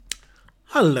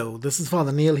Hello, this is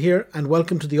Father Neil here, and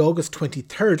welcome to the August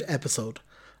 23rd episode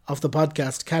of the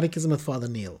podcast Catechism with Father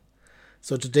Neil.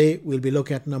 So today we'll be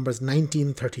looking at numbers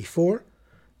 1934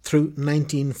 through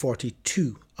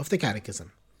 1942 of the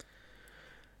Catechism.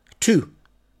 2.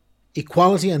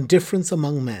 Equality and difference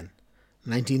among men.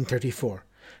 1934.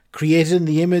 Created in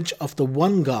the image of the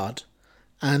one God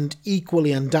and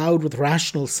equally endowed with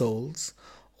rational souls,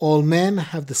 all men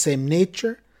have the same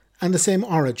nature and the same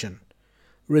origin.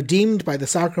 Redeemed by the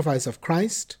sacrifice of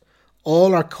Christ,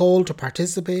 all are called to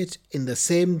participate in the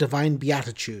same divine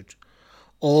beatitude.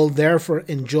 All therefore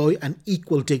enjoy an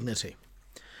equal dignity.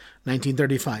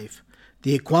 1935.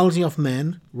 The equality of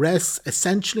men rests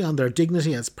essentially on their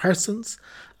dignity as persons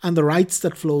and the rights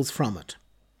that flows from it.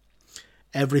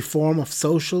 Every form of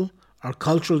social or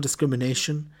cultural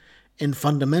discrimination in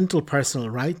fundamental personal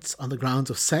rights on the grounds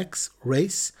of sex,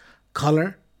 race,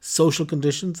 colour, social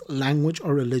conditions, language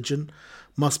or religion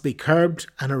must be curbed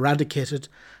and eradicated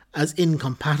as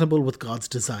incompatible with God's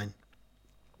design.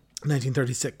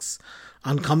 1936.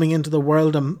 On coming into the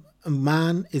world, a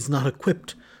man is not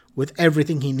equipped with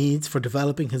everything he needs for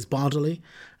developing his bodily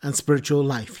and spiritual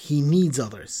life. He needs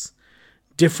others.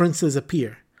 Differences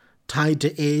appear, tied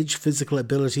to age, physical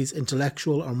abilities,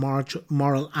 intellectual or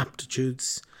moral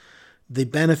aptitudes, the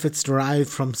benefits derived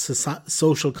from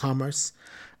social commerce,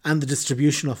 and the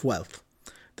distribution of wealth.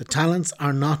 The talents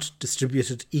are not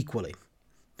distributed equally.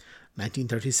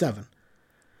 1937.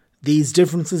 These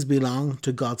differences belong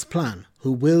to God's plan,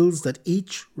 who wills that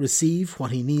each receive what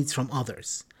he needs from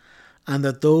others, and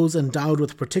that those endowed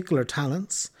with particular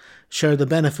talents share the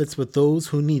benefits with those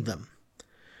who need them.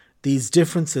 These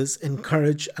differences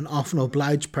encourage and often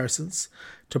oblige persons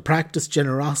to practice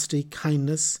generosity,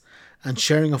 kindness, and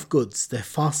sharing of goods. They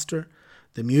foster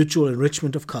the mutual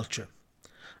enrichment of culture.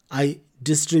 I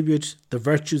distribute the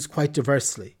virtues quite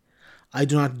diversely. I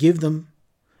do not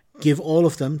give all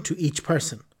of them to each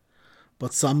person,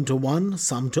 but some to one,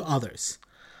 some to others.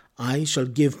 I shall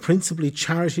give principally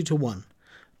charity to one,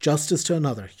 justice to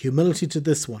another, humility to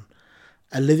this one,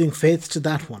 a living faith to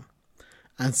that one.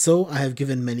 And so I have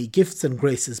given many gifts and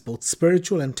graces, both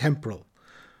spiritual and temporal,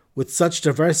 with such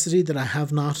diversity that I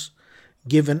have not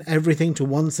given everything to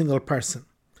one single person,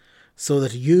 so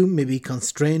that you may be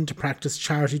constrained to practice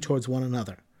charity towards one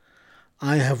another.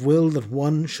 I have willed that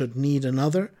one should need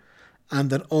another, and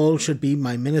that all should be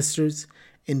my ministers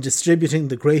in distributing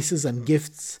the graces and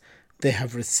gifts they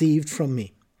have received from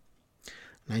me.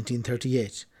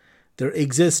 1938. There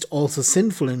exist also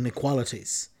sinful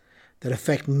inequalities that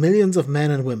affect millions of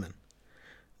men and women.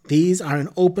 These are in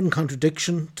open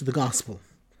contradiction to the gospel.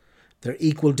 Their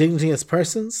equal dignity as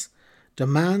persons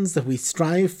demands that we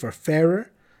strive for fairer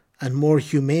and more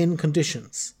humane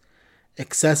conditions.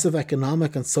 Excessive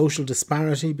economic and social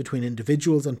disparity between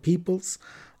individuals and peoples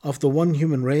of the one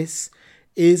human race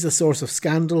is a source of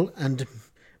scandal and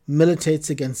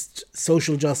militates against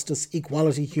social justice,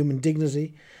 equality, human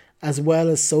dignity, as well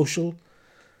as social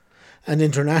and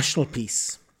international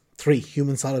peace. 3.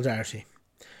 Human solidarity.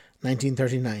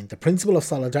 1939. The principle of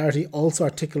solidarity, also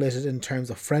articulated in terms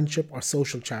of friendship or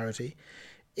social charity,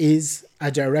 is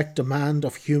a direct demand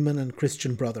of human and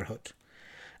Christian brotherhood.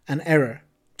 An error,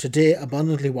 today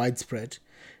abundantly widespread,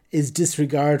 is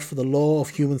disregard for the law of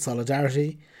human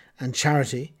solidarity and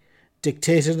charity,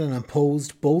 dictated and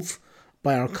imposed both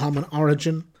by our common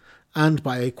origin and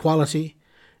by equality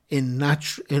in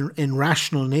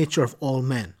rational nature of all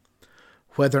men,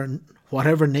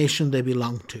 whatever nation they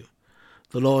belong to.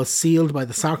 The law is sealed by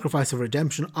the sacrifice of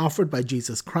redemption offered by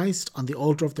Jesus Christ on the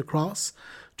altar of the cross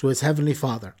to his heavenly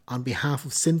Father on behalf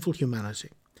of sinful humanity.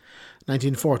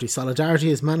 1940.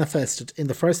 Solidarity is manifested in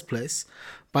the first place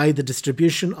by the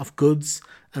distribution of goods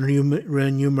and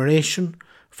remuneration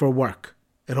for work.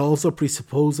 It also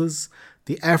presupposes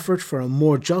the effort for a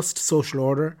more just social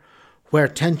order where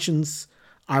tensions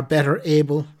are better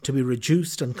able to be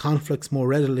reduced and conflicts more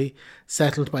readily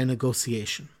settled by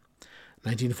negotiation.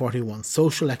 1941.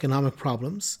 Social economic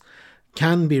problems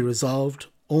can be resolved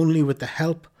only with the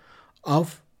help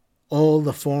of all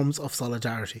the forms of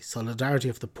solidarity. Solidarity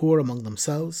of the poor among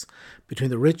themselves,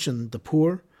 between the rich and the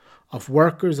poor, of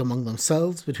workers among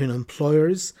themselves, between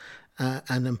employers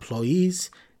and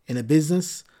employees in a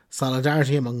business.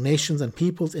 Solidarity among nations and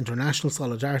peoples. International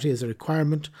solidarity is a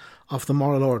requirement of the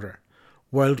moral order.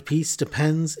 World peace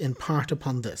depends in part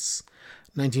upon this.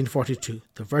 1942.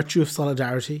 The virtue of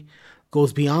solidarity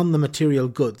goes beyond the material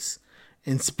goods.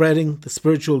 In spreading the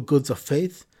spiritual goods of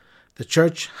faith, the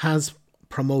Church has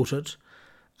promoted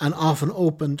and often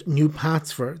opened new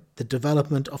paths for the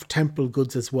development of temporal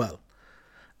goods as well.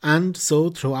 And so,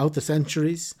 throughout the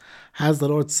centuries, has the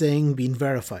Lord's saying been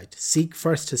verified. Seek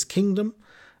first his kingdom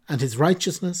and his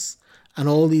righteousness, and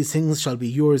all these things shall be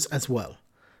yours as well.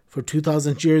 For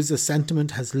 2,000 years this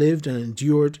sentiment has lived and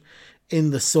endured in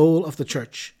the soul of the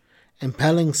church,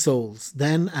 impelling souls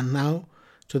then and now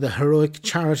to the heroic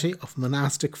charity of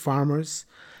monastic farmers,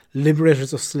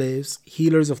 liberators of slaves,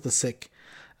 healers of the sick,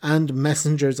 and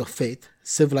messengers of faith,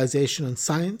 civilization and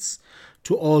science,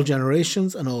 to all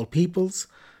generations and all peoples,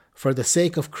 for the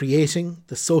sake of creating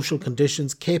the social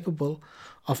conditions capable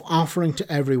of offering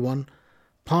to everyone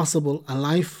possible a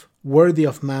life worthy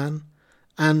of man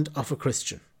and of a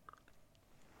Christian.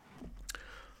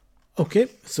 Okay,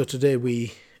 so today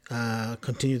we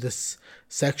continue this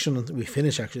section, and we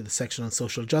finish actually the section on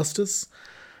social justice.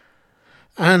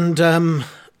 And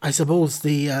I suppose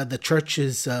the church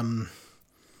is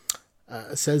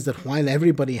says that while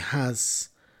everybody has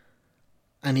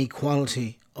an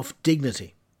equality of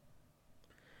dignity,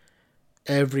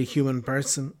 every human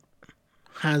person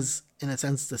has, in a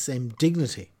sense, the same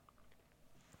dignity.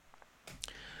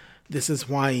 This is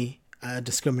why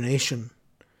discrimination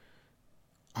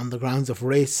on the grounds of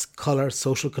race, colour,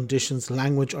 social conditions,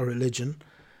 language or religion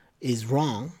is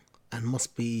wrong and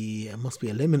must be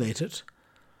eliminated.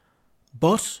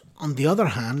 But on the other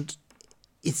hand,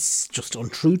 it's just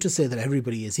untrue to say that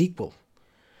everybody is equal.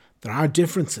 There are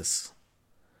differences.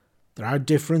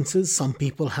 Some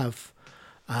people have,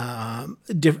 and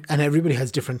everybody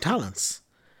has different talents.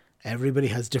 Everybody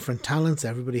has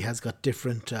got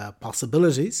different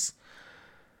possibilities.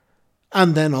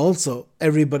 And then also,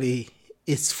 everybody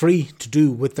is free to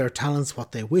do with their talents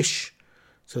what they wish.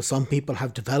 So some people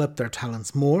have developed their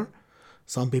talents more.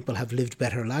 Some people have lived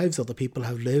better lives. Other people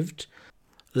have lived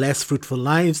less fruitful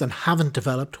lives and haven't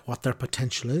developed what their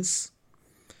potential is.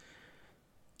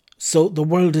 So the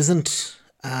world isn't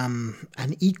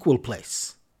an equal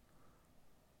place.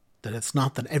 That it's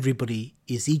not that everybody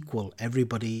is equal.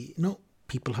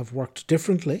 People have worked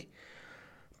differently.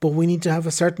 But we need to have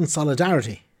a certain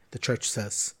solidarity, the church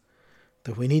says.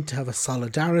 That we need to have a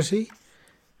solidarity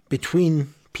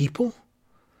between people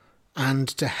and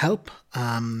to help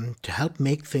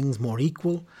make things more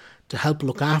equal, to help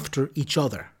look after each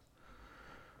other.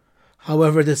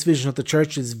 However, this vision of the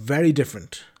church is very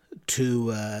different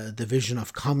to the vision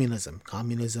of communism.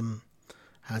 Communism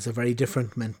has a very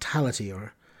different mentality,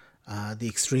 or the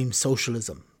extreme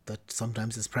socialism that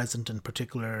sometimes is present in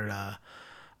particular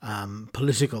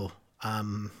political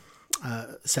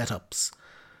setups.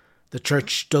 The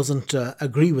church doesn't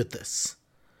agree with this.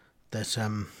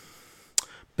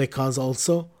 Because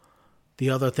also the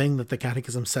other thing that the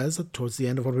Catechism says towards the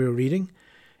end of what we were reading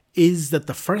is that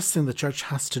the first thing the church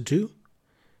has to do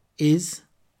is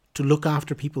to look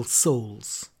after people's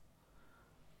souls,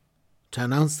 to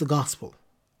announce the gospel,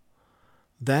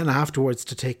 then afterwards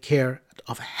to take care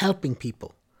of helping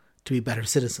people to be better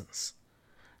citizens,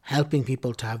 helping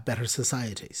people to have better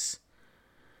societies.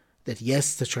 That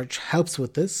yes, the church helps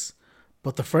with this,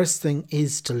 but the first thing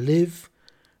is to live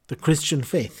the Christian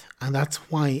faith. And that's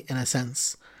why, in a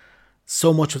sense,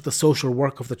 so much of the social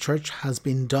work of the church has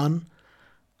been done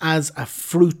as a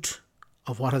fruit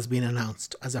of what has been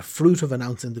announced, as a fruit of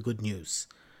announcing the good news,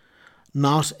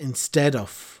 not instead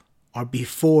of or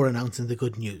before announcing the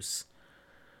good news.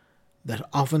 That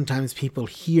oftentimes people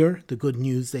hear the good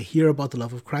news, they hear about the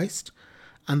love of Christ,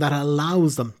 and that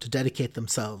allows them to dedicate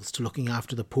themselves to looking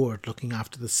after the poor, to looking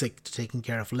after the sick, to taking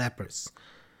care of lepers.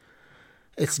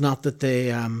 It's not that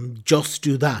they just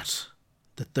do that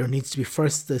there needs to be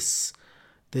first this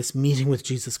meeting with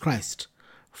Jesus Christ.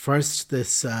 First,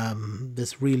 this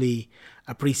really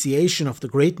appreciation of the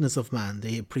greatness of man,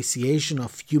 the appreciation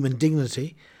of human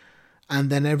dignity,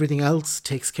 and then everything else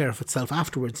takes care of itself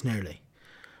afterwards nearly.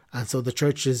 And so the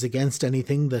church is against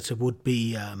anything that would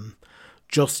be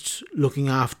just looking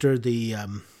after the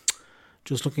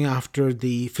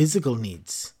physical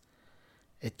needs.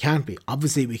 It can't be.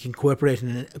 Obviously, we can cooperate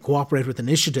with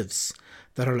initiatives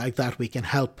that are like that. We can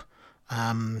help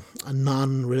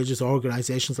non-religious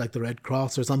organizations like the Red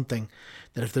Cross or something,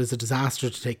 that if there's a disaster,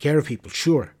 to take care of people,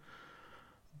 sure.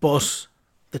 But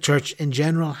the church in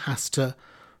general has to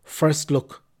first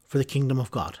look for the kingdom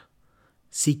of God.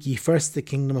 Seek ye first the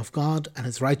kingdom of God and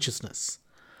his righteousness,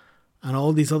 and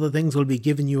all these other things will be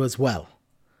given you as well.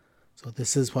 So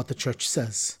this is what the church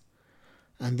says,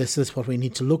 and this is what we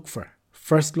need to look for.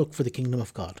 First, look for the kingdom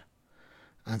of God.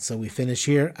 And so we finish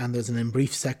here, and there's an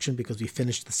brief section because we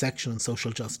finished the section on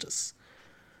social justice.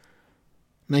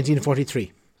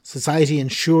 1943. Society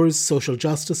ensures social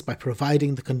justice by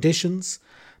providing the conditions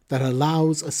that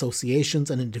allows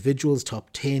associations and individuals to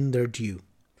obtain their due.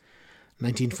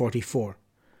 1944.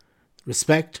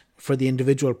 Respect for the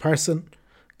individual person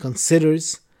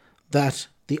considers that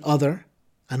the other,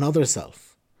 another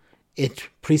self. It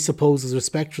presupposes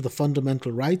respect for the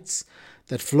fundamental rights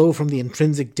that flow from the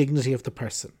intrinsic dignity of the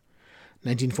person.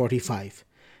 1945.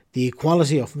 The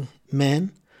equality of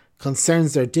men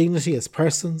concerns their dignity as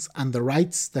persons and the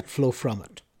rights that flow from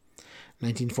it.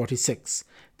 1946.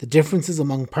 The differences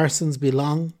among persons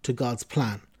belong to God's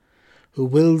plan, who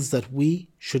wills that we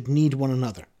should need one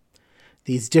another.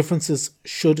 These differences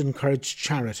should encourage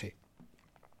charity.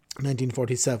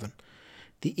 1947.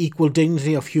 The equal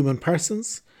dignity of human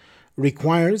persons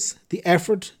requires the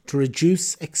effort to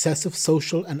reduce excessive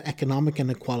social and economic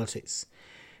inequalities.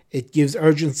 It gives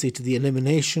urgency to the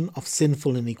elimination of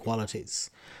sinful inequalities.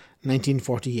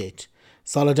 1948.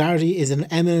 Solidarity is an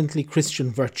eminently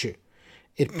Christian virtue.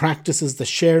 It practices the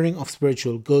sharing of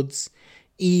spiritual goods,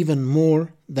 even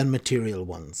more than material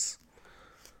ones.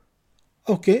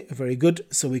 Okay, very good.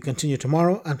 So we continue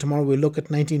tomorrow, and tomorrow we'll look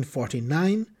at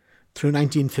 1949 through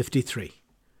 1953.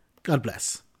 God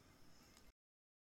bless.